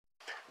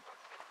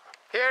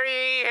Hear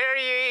ye, hear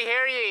ye,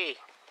 hear ye.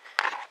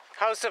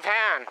 House of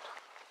Han.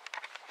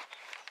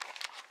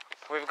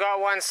 We've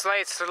got one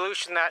slight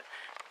solution that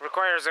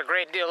requires a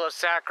great deal of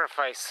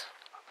sacrifice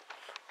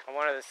on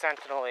one of the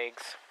sentinel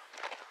eggs.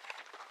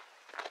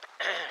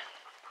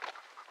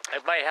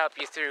 It might help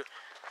you through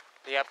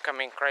the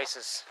upcoming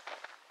crisis,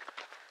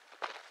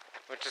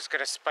 which is going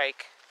to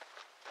spike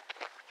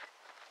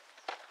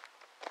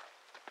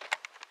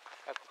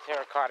at the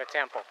Terracotta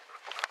Temple.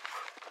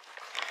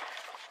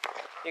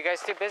 You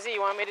guys too busy?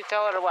 You want me to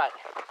tell it or what?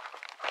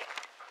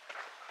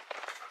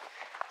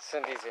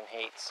 Cindy's in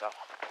hate, so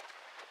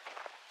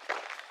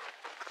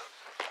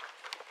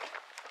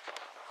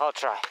I'll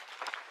try.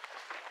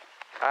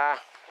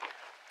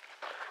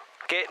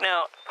 Getting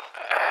out.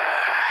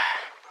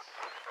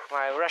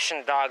 My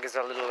Russian dog is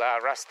a little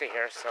rusty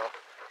here, so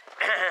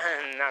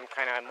I'm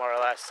kind of more or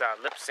less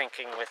lip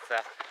syncing with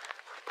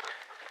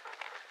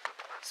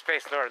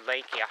Space Lord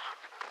Lakia.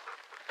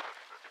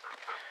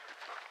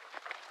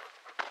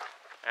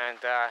 And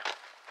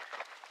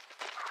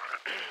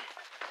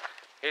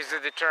these are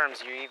the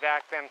terms. You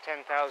evac them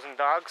 10,000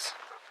 dogs.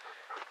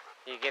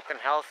 You get them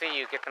healthy.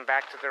 You get them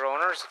back to their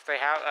owners. If they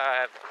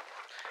have,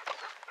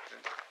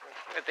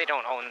 they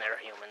don't own their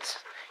humans.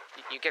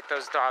 You get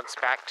those dogs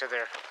back to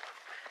the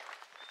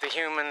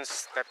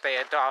humans that they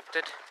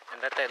adopted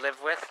and that they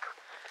live with.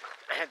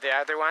 The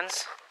other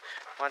ones,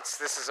 once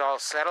this is all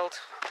settled,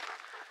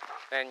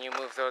 then you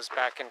move those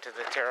back into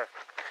the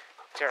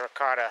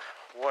Terracotta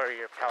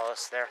Warrior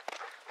Palace there.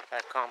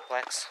 That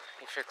complex.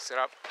 You fix it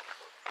up,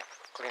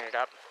 clean it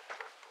up,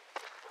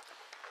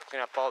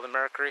 clean up all the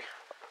mercury.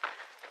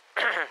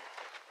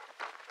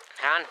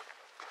 Han,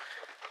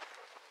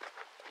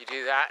 you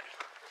do that.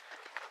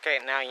 Okay,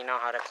 now you know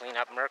how to clean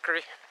up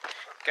mercury.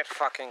 Get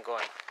fucking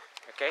going,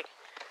 okay?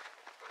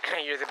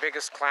 You're the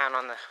biggest clan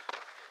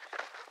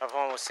of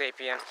Homo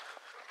sapien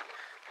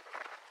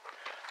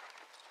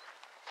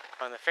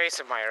on the face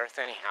of my earth,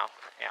 anyhow.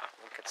 Yeah,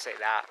 we could say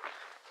that.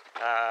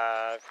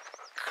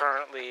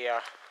 Currently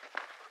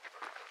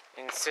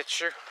in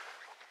situ,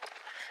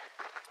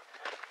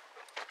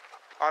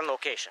 on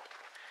location,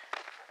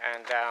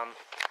 and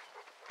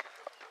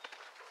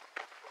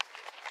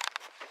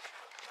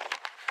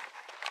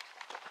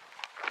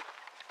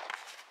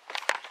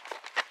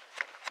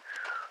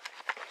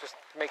just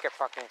make it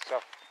fucking so.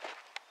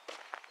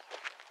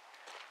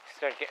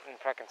 Start getting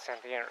fucking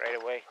sentient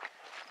right away.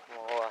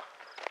 We'll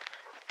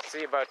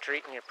see about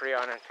treating your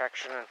prion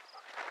infection and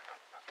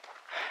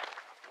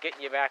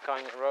getting you back on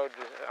your road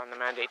on the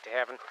mandate to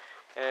heaven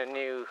in a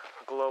new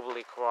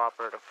globally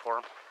cooperative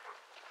forum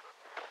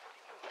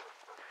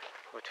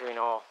between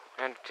all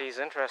entities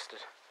interested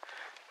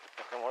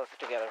that can work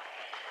together,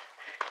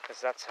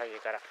 because that's how you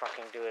gotta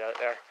fucking do it out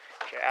there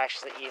if you're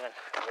actually even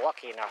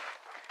lucky enough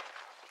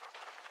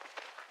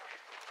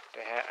to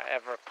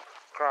ever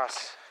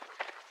cross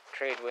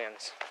trade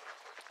winds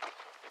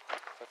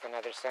with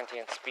another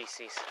sentient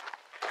species,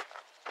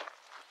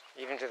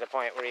 even to the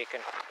point where you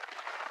can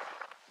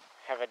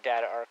have a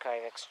data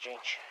archive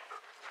exchange.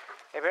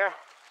 Hey Bear?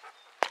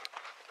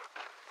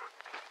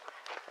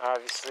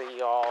 Obviously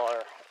you all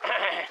are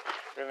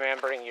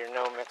remembering your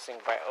no mixing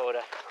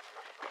biota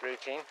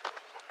routine.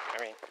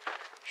 I mean,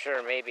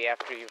 sure, maybe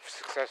after you've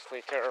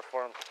successfully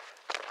terraformed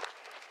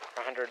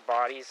 100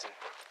 bodies and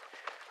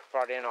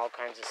brought in all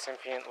kinds of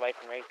sentient life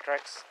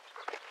matrix,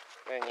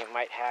 then you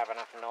might have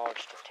enough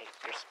knowledge to take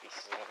your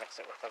species and mix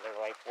it with other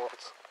life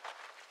worlds,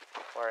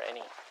 or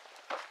any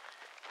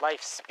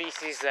life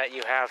species that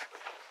you have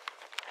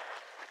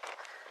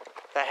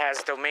that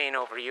has domain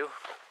over you.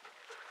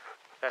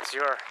 That's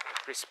your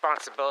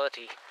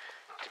responsibility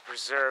to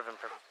preserve and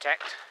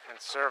protect and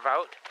serve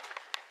out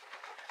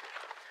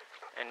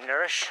and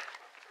nourish.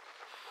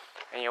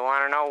 And you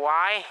want to know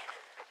why?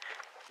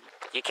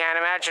 You can't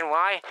imagine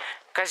why?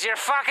 Because your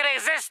fucking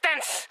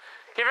existence,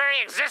 your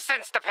very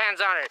existence depends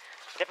on it.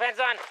 It depends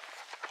on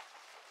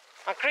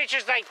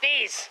creatures like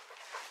these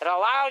that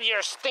allowed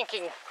your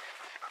stinking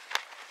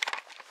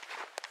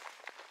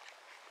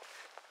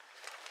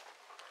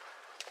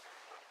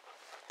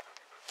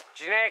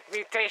genetic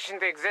mutation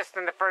to exist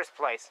in the first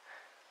place.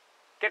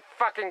 Get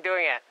fucking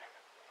doing it.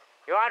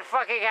 You want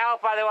fucking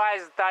help,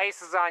 otherwise the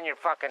ice is on your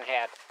fucking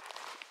head.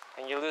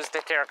 And you lose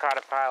the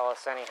Terracotta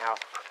Palace anyhow.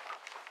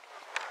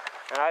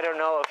 And I don't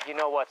know if you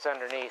know what's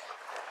underneath.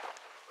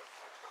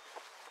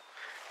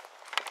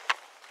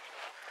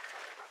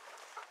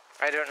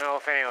 I don't know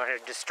if anyone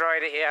had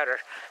destroyed it yet or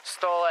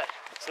stole it.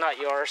 It's not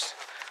yours.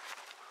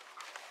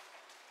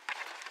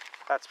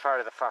 That's part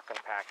of the fucking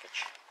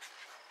package.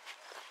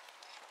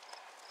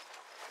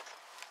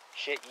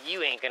 Shit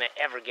you ain't gonna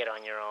ever get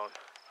on your own.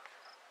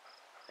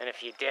 And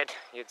if you did,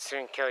 you'd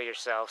soon kill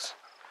yourselves.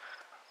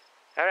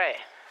 Alright.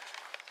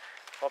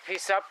 Well,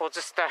 peace up. We'll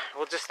just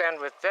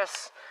end with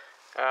this.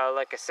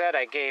 Like I said,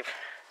 I gave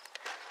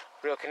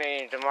Real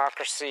Canadian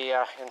Democracy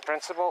in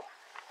principle.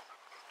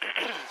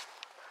 I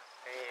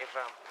gave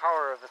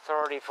power of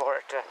authority for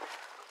it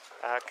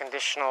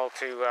conditional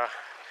to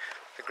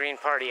the Green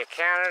Party of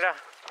Canada.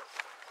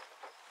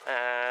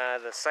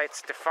 The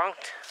site's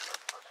defunct.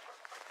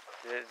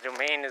 The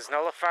domain is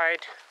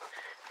nullified,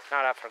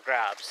 not up for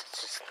grabs.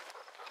 It's just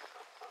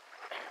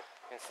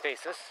in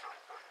stasis.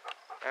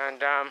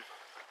 And I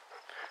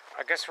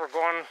guess we're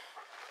going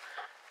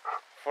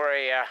for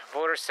a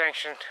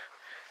voter-sanctioned,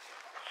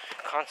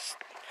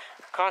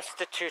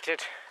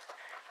 constituted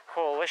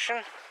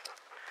coalition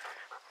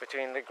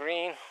between the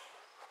Green,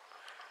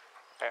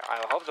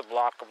 I hope the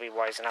Bloc will be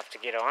wise enough to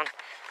get on,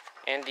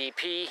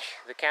 NDP,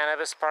 the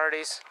cannabis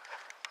parties,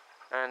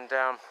 and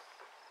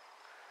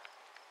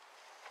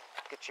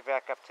get you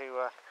back up to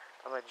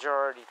a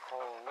majority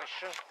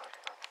coalition.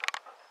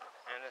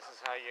 And this is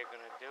how you're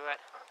going to do it.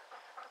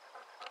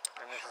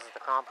 And this is the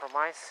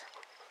compromise.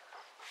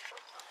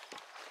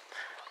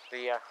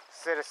 The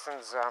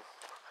Citizens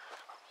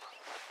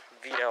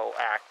Veto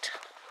Act.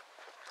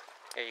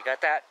 Yeah, you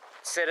got that?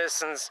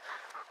 Citizens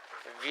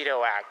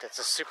Veto Act. It's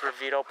a super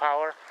veto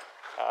power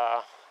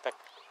that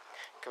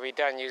can be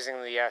done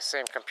using the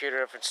same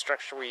computer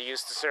infrastructure we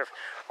use to serve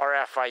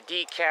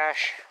RFID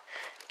cash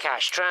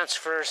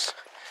transfers,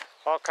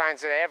 all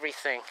kinds of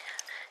everything.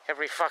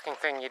 Every fucking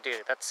thing you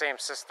do. That same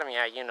system,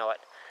 yeah, you know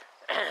it.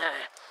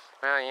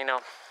 Well, you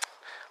know,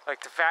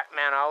 like the fat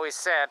man always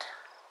said,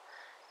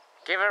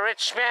 give a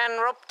rich man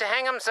rope to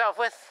hang himself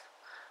with,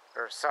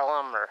 or sell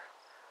him, or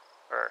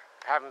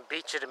have him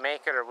beat you to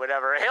make it, or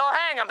whatever. He'll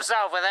hang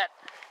himself with it.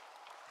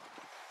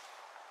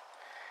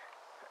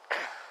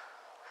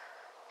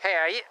 Hey,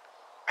 are you...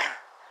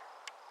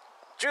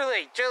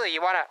 Julie,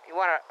 you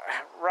wanna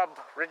rub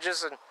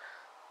ridges and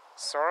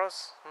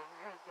sorrows?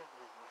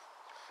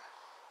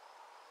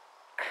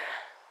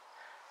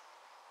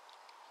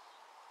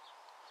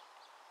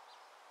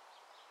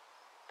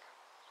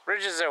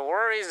 Ridges of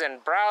worries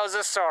and brows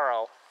of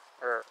sorrow.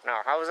 Or,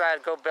 no, how was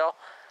that go, Bill?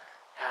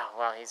 Oh,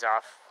 well, he's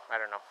off. I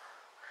don't know.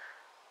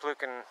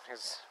 Pluking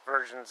his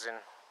virgins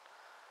in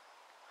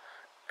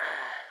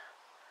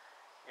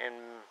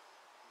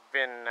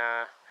been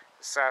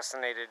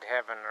assassinated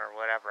heaven or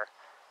whatever.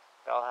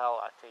 Bell hell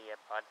to you,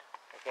 bud.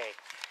 Okay.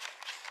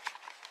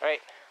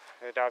 Right.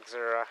 The dogs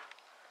are,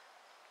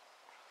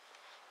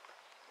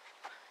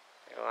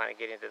 they don't want to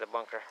get into the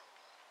bunker.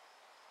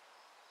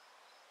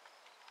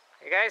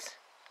 Hey guys?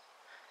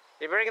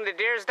 You bringing the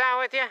deers down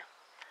with you?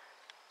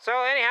 So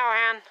anyhow,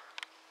 Han.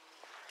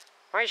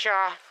 Hi,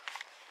 Shaw.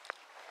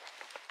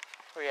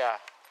 Oh yeah.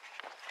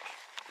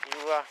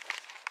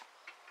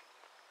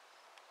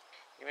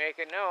 You make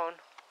it known.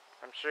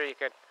 I'm sure you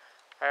could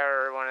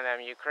hire one of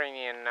them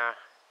Ukrainian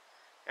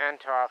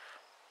Antov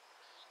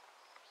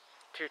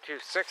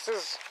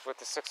 226s with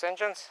the 6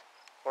 engines,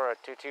 or a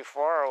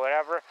 224 or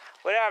whatever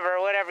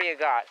you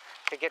got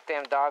to get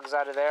them dogs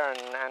out of there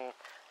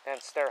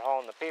and start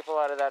hauling the people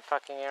out of that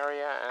fucking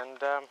area. And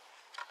like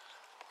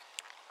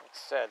I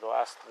said,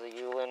 last of the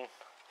Yulin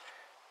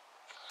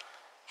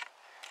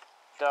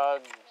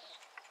dog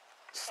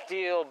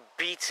steal,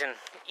 beat, and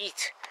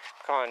eat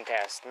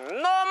contest. No,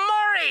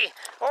 Murray!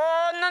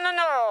 Oh,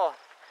 no.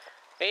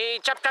 Hey,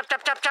 chop,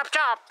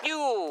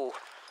 you!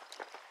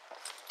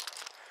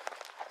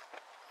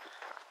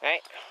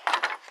 Right?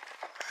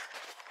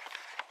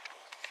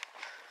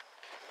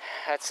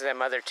 That's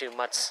them other 2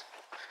 mutts.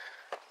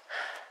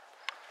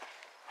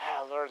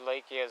 Lord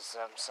Lakeia's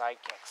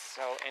sidekicks.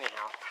 So,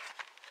 anyhow.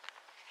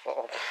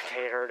 Uh-oh,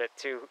 they heard it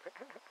too.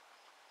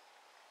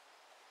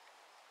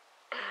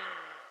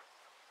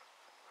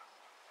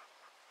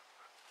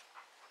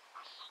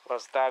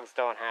 Those dogs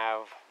don't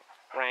have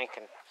rank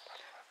and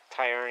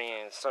tyranny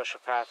and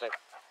sociopathic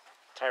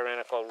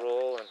tyrannical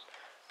rule and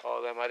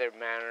all them other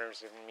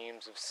manners and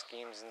memes of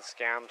schemes and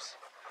scams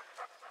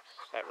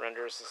that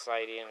render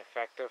society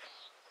ineffective.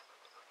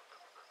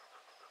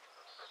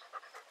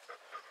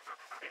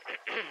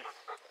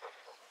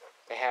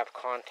 They have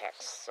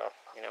context, so,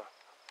 you know,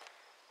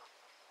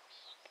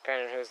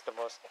 depending on who's the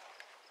most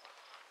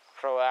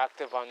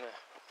proactive on the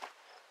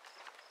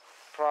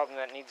problem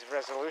that needs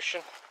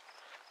resolution,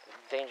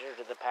 the danger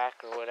to the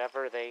pack or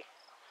whatever,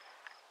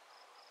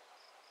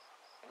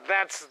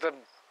 that's the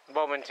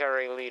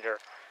momentary leader.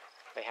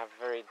 They have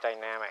very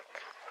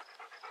dynamic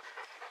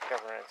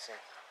governance in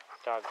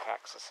dog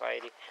pack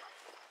society.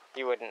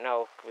 You wouldn't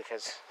know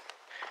because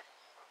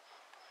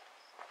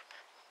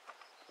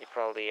you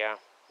probably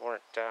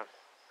weren't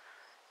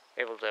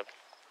able to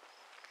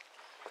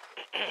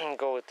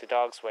go with the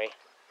dog's way.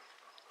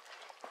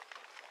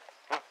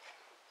 Huh?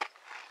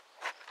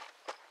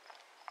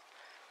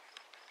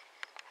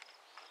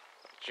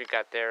 What you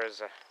got there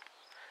is a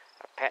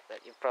pet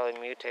that you probably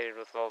mutated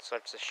with all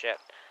sorts of shit.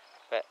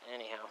 But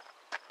anyhow,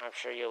 I'm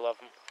sure you love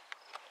him.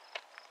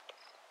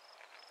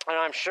 And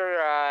I'm sure,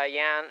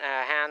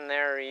 Han,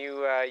 there, you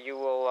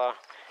will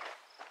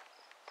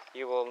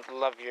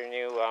love your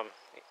new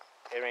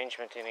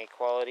arrangement in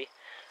equality.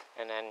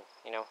 And then,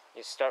 you know,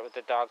 you start with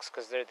the dogs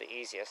because they're the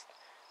easiest.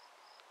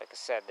 Like I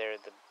said, they're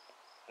the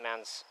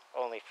man's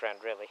only friend,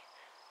 really.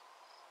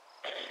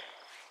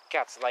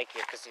 Cats like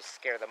you because you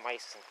scare the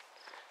mice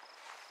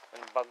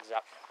and bugs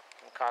up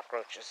and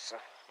cockroaches. So,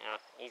 you know,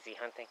 easy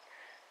hunting.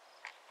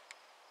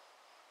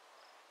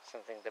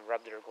 Something to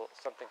rub their,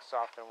 something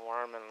soft and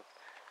warm and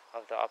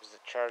of the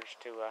opposite charge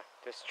to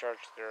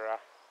discharge their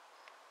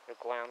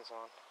glands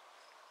on.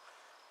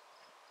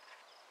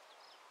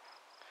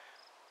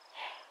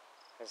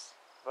 As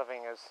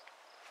loving as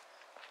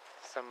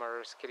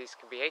summer's kitties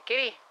can be. Hey,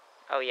 kitty!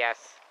 Oh,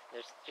 yes.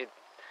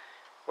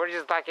 We're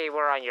just lucky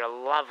we're on your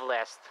love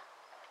list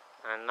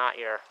and not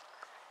your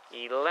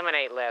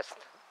eliminate list.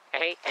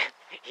 Hey,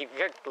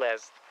 evict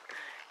list.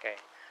 Okay,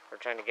 we're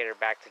trying to get her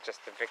back to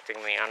just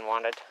evicting the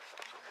unwanted.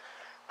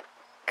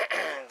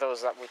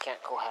 Those that we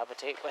can't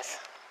cohabitate with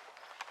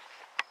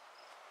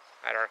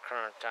at our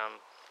current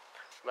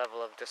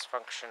level of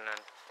dysfunction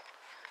and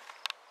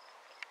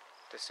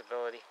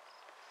disability.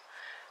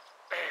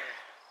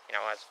 You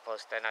know, as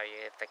opposed to,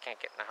 if they can't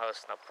get in the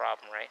house, no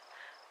problem, right?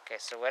 Okay,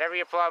 so whatever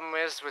your problem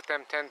is with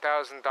them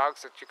 10,000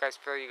 dogs that you guys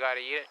feel you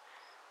gotta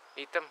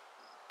eat them,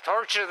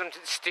 torture them,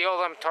 steal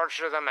them,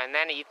 torture them, and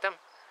then eat them,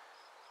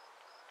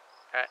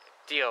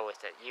 deal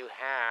with it. You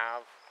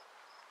have,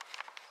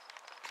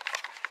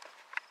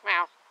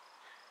 well,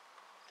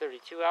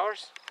 32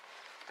 hours?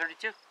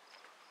 32?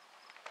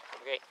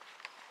 Okay.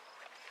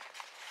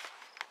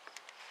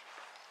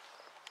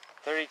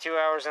 32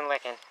 hours in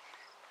licking.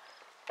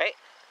 Hey?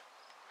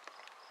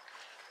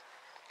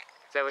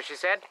 Is that what you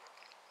said?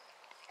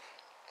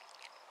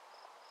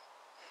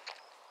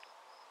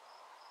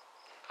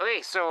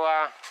 Okay, so,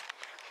 I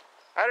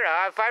don't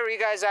know, if I were you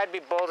guys, I'd be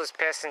bold as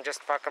piss and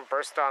just fucking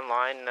burst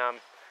online.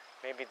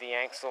 Maybe the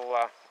Yanks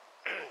will,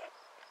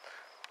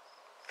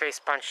 face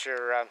punch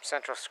your,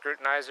 central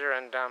scrutinizer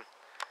and,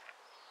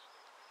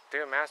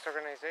 do a mass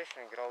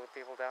organization and get all the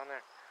people down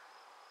there.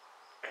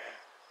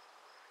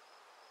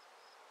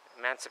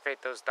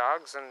 Emancipate those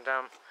dogs and,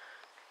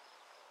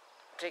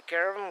 take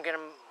care of them, get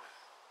them,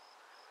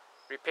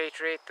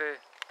 repatriate the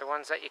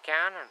ones that you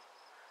can, and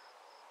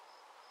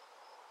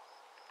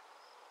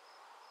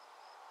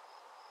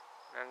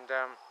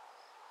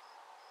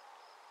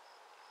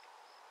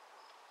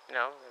you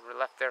know, they were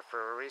left there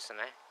for a reason,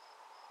 eh?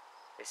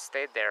 They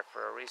stayed there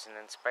for a reason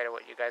in spite of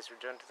what you guys were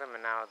doing to them,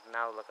 and now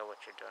look at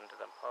what you're doing to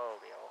them.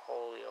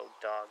 Holy old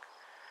dog.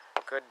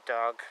 Good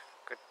dog.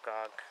 Good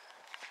dog.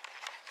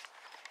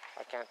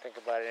 I can't think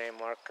about it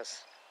anymore,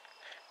 because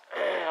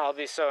I'll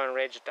be so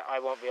enraged that I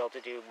won't be able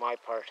to do my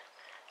part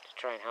to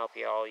try and help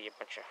you all, you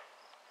bunch of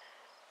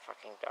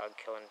fucking dog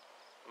killing,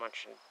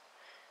 munching,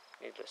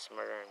 needless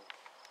murder, and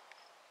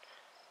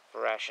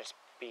voracious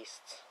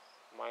beasts,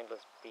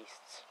 mindless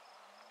beasts.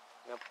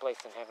 No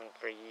place in heaven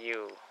for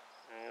you.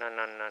 No.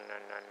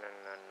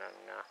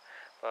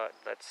 But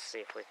let's see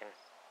if we can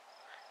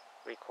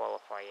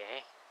requalify you,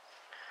 eh?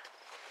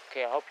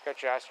 Okay, I hope you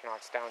got your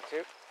astronauts down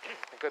too.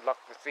 Good luck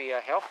with the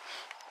hill.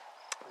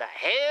 The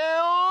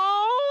hill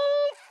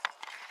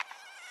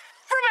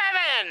from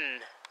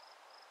heaven!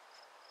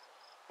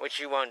 Which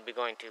you won't be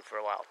going to for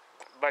a while.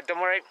 But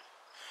don't worry,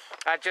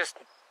 that just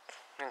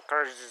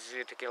encourages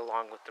you to get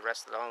along with the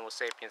rest of the Homo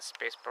sapiens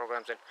space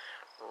programs and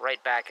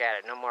right back at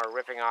it. No more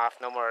ripping off,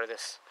 no more of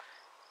this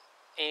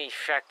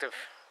ineffective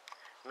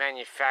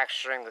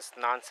manufacturing, this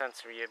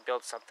nonsense where you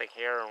build something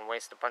here and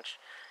waste a bunch,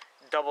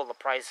 double the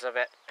price of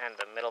it, and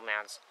the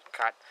middleman's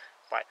cut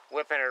by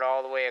whipping it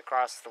all the way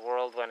across the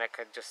world when it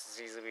could just as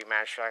easily be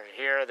manufactured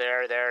here,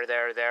 there, and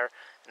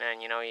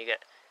then, you know, you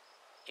get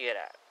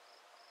a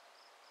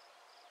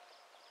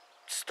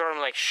storm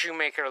like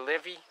Shoemaker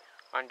Levy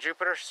on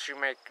Jupiter,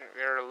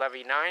 Shoemaker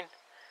Levy 9,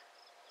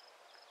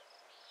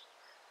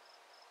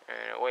 and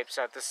it wipes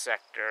out this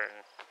sector,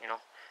 and, you know,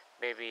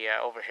 maybe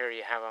over here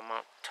you have a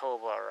Mount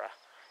Toba or a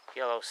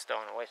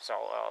Yellowstone, it wipes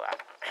all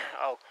that.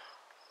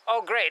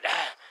 Oh great,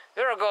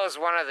 there goes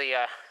one of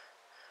the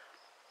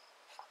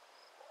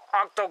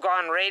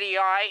octagon radii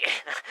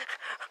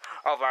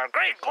of our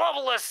great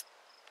globalist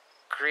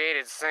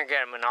created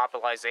syndicate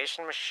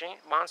monopolization machine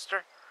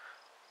monster.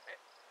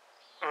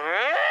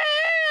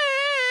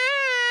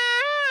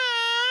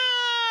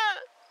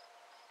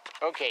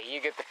 Okay, you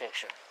get the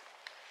picture.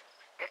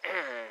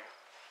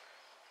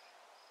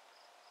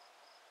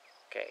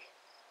 Okay,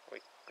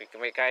 we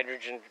can make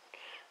hydrogen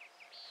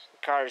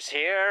cars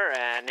here,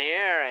 and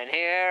here, and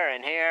here,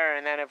 and here,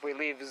 and then if we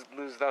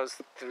lose those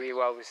three,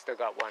 well, we still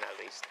got one at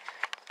least.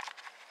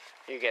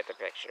 You get the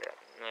picture.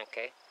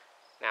 Okay,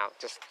 now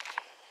just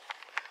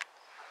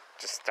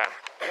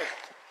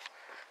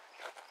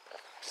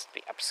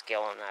be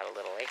upscaling that a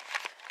little, eh?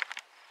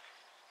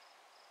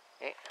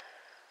 Okay.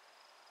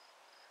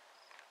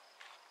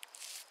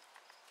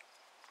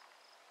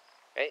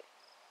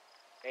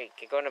 Hey,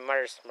 get going to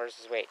Mars. Mars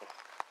is waiting.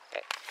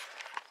 Okay.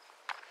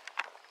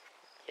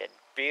 You'd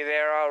be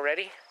there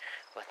already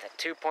with the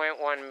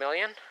 2.1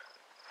 million.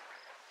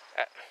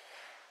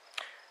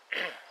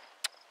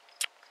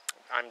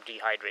 I'm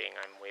dehydrating.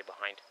 I'm way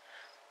behind.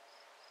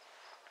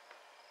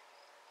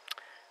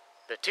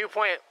 The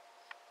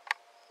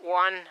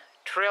 2.1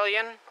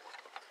 trillion,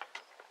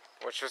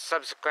 which was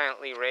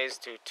subsequently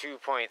raised to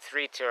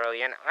 2.3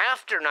 trillion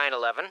after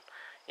 9/11.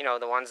 You know,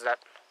 the ones that,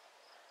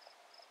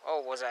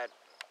 was that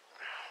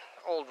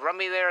old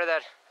rummy there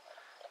that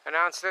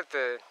announced it?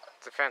 The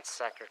defense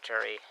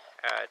secretary.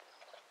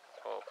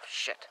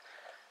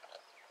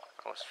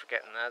 I was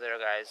forgetting the other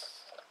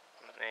guy's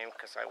name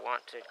because I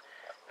want to.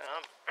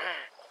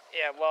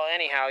 Yeah, well,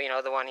 anyhow, you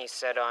know, the one he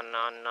said on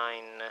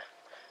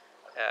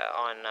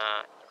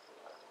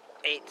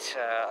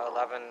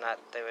 8/11 that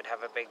they would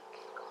have a big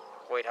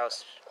White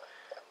House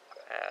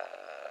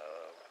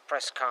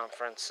press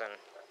conference and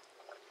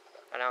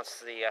announce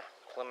the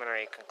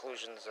preliminary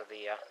conclusions of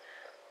the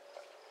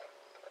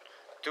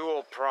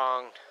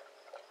dual-pronged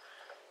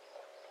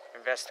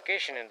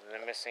investigation into the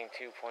missing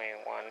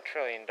 $2.1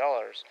 trillion.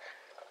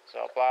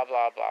 So blah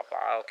blah blah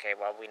blah. Okay,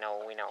 well we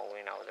know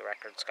the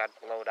records got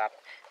blowed up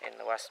in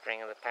the West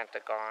Wing of the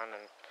Pentagon,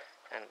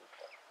 and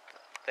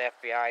the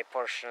FBI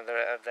portion of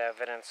the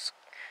evidence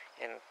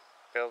in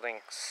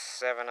Building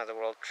 7 of the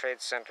World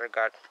Trade Center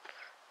got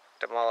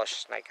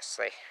demolished. And I guess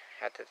they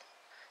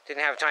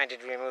didn't have time to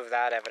remove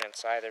that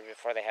evidence either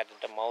before they had to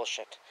demolish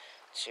it.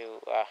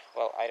 To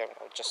well, I don't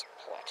know, just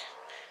pull it.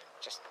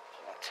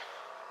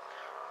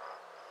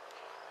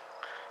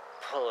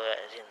 Pull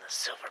it in the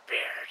silver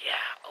beard,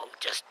 yeah. Oh,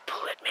 just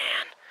pull it,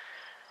 man.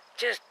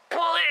 Just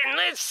pull it and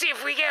let's see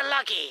if we get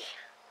lucky.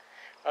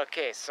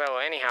 Okay, so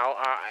anyhow,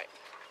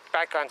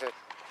 back onto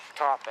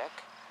topic.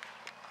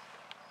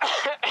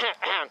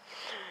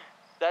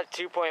 That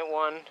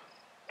 $2.1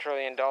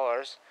 trillion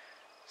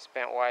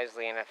spent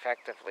wisely and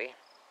effectively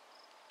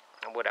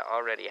would have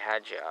already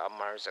had you a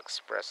Mars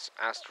Express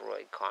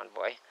asteroid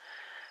convoy.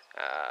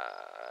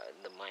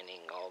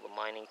 All the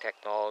mining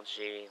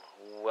technology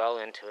well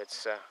into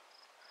its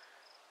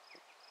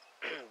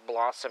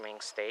blossoming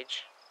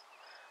stage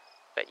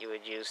that you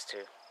would use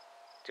to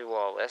do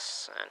all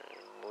this and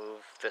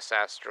move this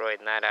asteroid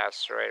and that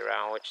asteroid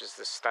around, which is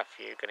the stuff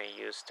you're going to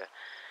use to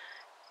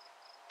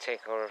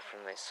take over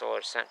from the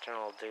solar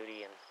sentinel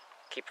duty and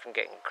keep from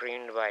getting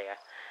creamed by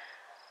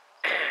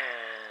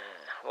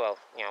well,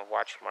 you know,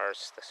 watch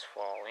Mars this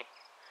fall, eh?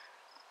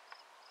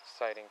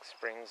 Sighting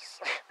Springs.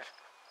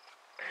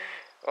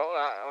 Well,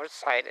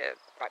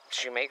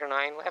 Shoemaker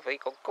 9 Levy,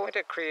 go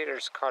into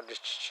Creator's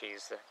Cottage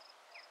Cheese.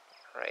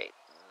 Right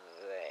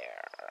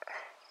there.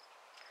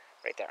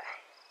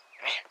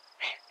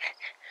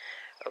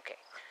 Okay.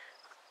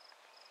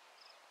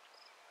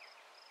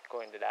 Go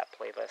into that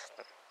playlist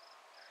and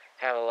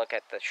have a look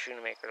at the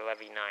Shoemaker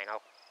Levy 9.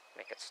 I'll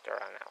make it stir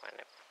on that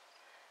one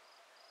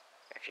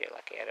if you're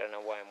lucky. I don't know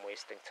why I'm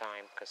wasting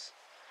time, because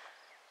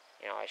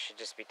you know, I should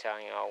just be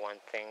telling you all one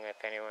thing.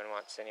 If anyone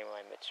wants any of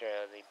my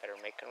material, they better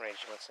make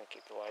arrangements and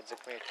keep the lines of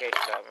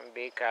communication open,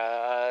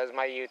 because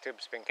my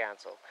YouTube's been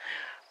cancelled.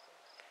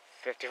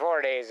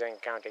 54 days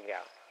and counting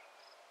down.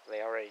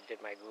 They already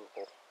did my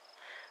Google.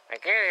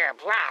 Like,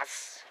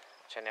 Plus,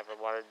 which I never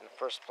wanted in the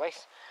first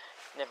place.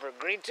 Never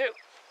agreed to.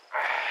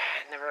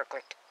 Never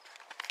clicked.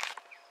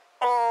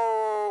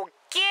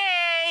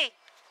 Okay!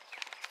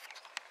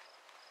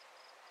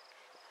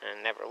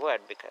 And never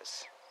would,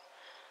 because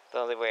the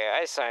only way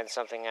I sign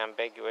something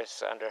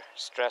ambiguous under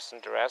stress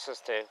and duress is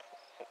to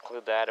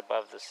include that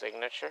above the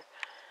signature.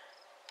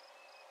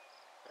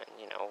 And,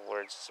 you know,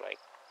 words like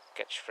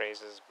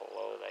catchphrases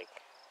below,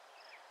 like,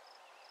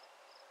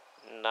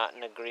 not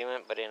in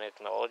agreement but in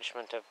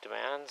acknowledgement of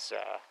demands,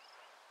 or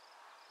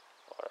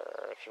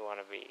if you want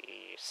to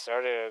be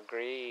sort of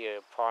agree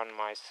upon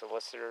my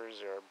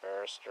solicitor's or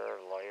barrister or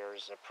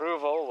lawyer's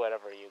approval,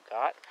 whatever you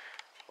got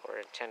or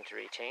intend to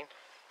retain.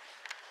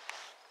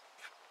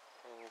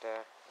 And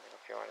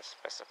if you want to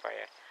specify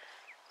a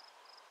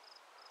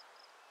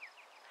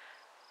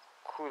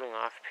cooling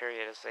off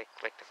period, as they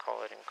like to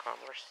call it in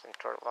commerce, in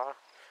tort law,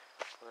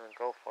 then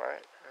go for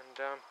it. And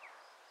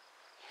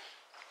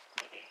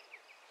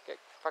get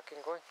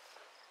fucking going.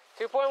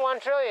 2.1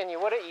 trillion. You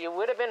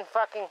would have been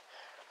fucking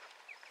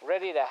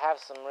ready to have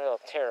some real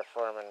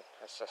terraforming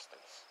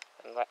assistance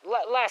and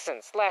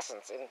lessons,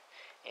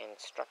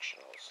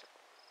 instructionals,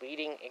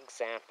 leading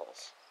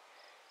examples.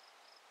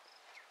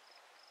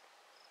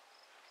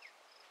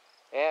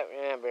 Yeah,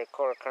 remember,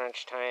 core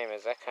crunch time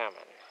is a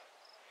coming.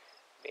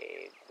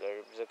 Big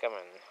gerbs a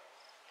coming.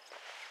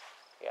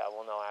 Yeah,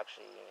 well, no,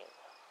 actually,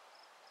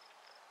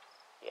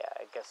 yeah,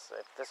 I guess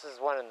if this is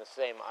one and the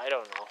same, I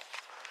don't know.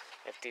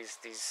 If these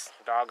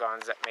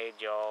doggons that made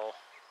y'all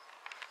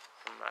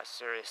from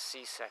Sirius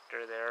C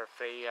sector there, if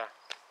they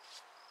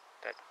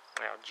that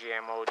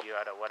GMO'd you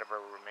out of whatever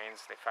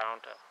remains they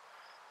found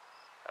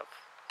of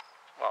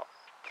well,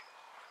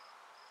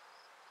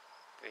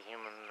 the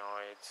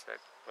humanoids that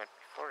went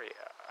before you.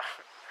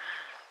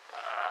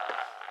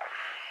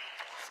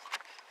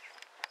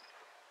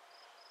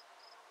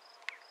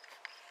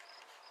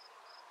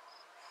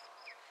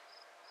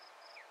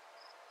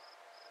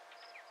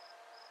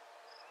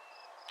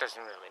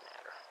 Doesn't really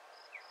matter.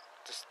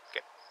 Just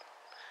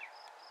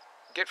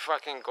get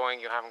fucking going.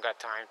 You haven't got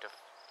time to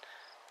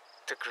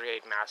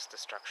create mass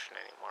destruction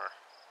anymore.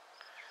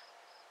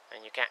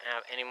 And you can't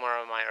have any more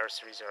of my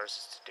Earth's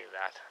resources to do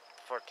that.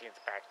 14th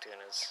back tune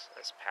is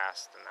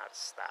passed, and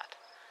that's that.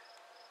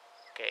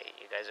 Okay,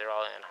 you guys are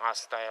all in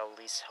hostile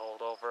lease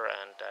holdover,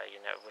 and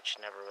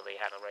which never really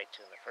had a right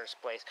to in the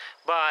first place.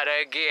 But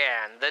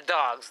again, the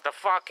dogs, the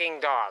fucking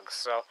dogs.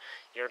 So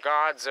your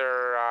gods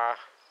are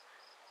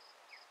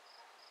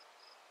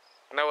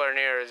nowhere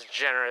near as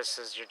generous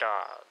as your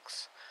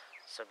dogs.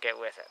 So get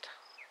with it.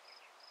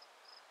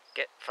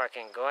 Get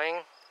fucking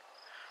going.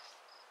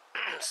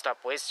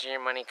 Stop wasting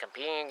your money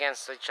competing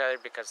against each other,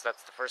 because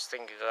that's the first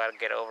thing you gotta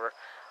get over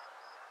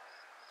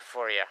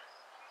before you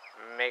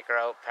make her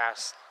out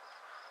past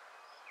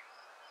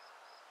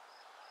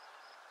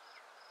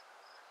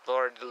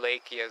Lord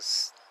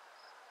Lakia's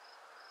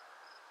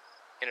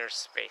inner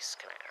space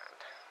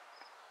command.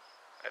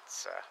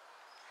 That's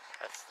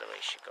the way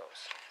she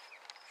goes.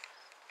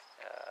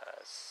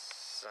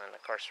 And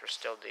of course we're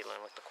still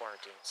dealing with the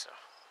quarantine, so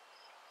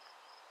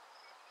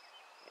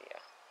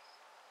yeah,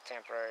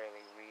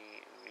 temporarily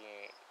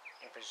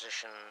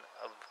re-imposition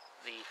of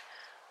the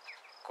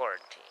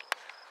quarantine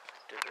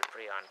due to the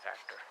prion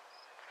factor,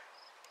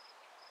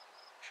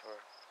 which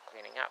we're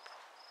cleaning up,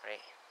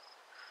 right?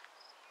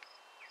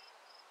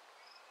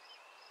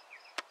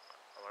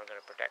 And we're going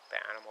to protect the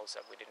animals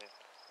that we didn't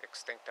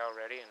extinct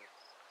already, and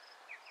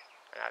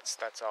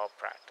that's all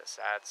practice.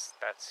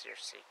 That's your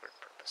secret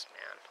purpose,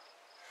 man.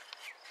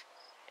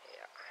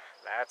 Yeah,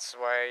 that's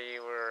why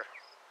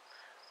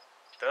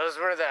those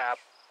were the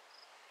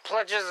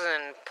pledges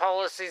and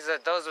policies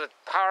that those with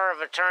power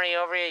of attorney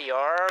over you,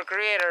 your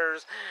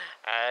creators,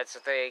 that's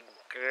what they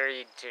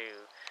agreed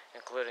to,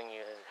 including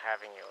you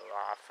having your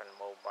WROUF and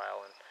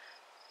mobile and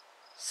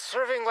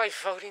serving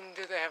life out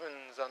into the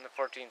heavens on the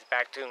 14th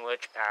Backtoon,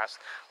 which passed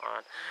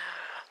on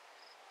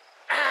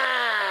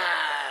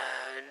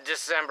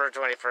December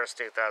 21st,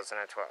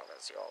 2012,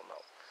 as you all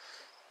know.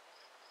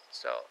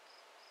 So,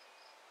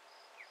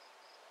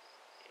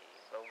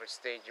 you've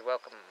overstayed your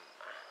welcome.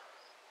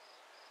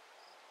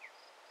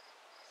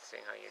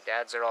 Seeing how your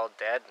dads are all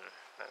dead,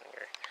 and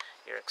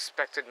your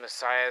expected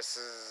messiahs,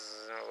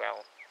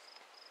 well,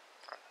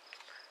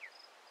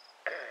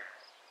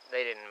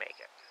 they didn't make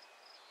it.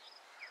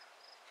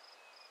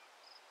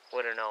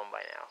 Would have known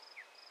by now.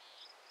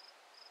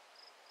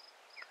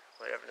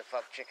 Whatever the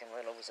fuck Chicken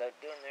Little was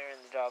out doing there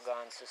in the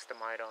doggone system,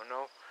 I don't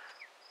know.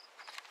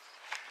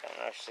 Don't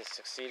know if she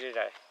succeeded.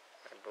 I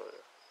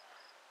believe.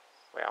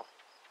 Well,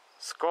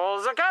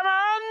 skulls are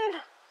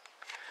coming!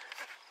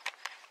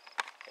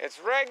 It's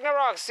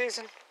Ragnarok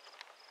season.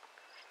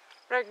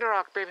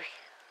 Ragnarok, baby.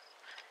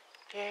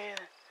 Yeah,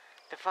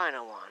 the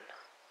final one.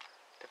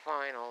 The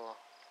final long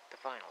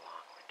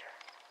winter.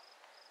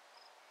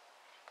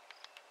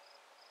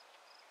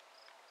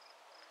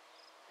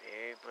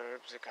 Big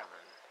burbs are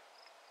coming.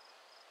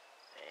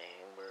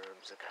 Big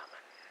burbs are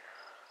coming.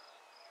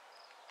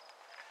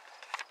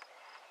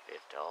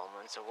 50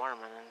 months of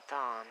warming and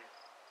thawing.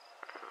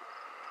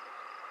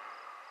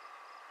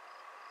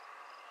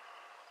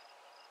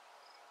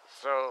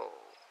 So,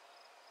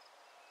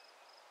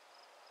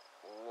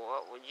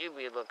 what would you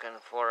be looking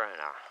for in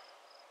a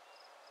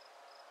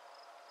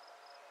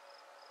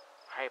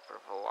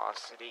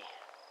hypervelocity,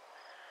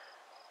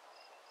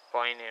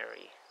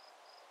 binary,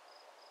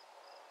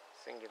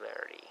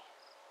 singularity?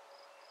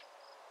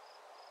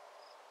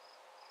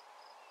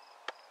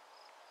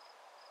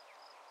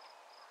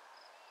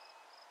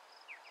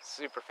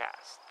 Super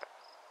fast.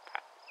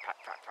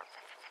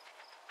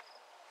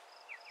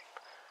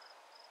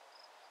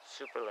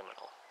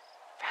 Superliminal.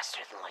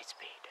 Faster than light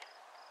speed.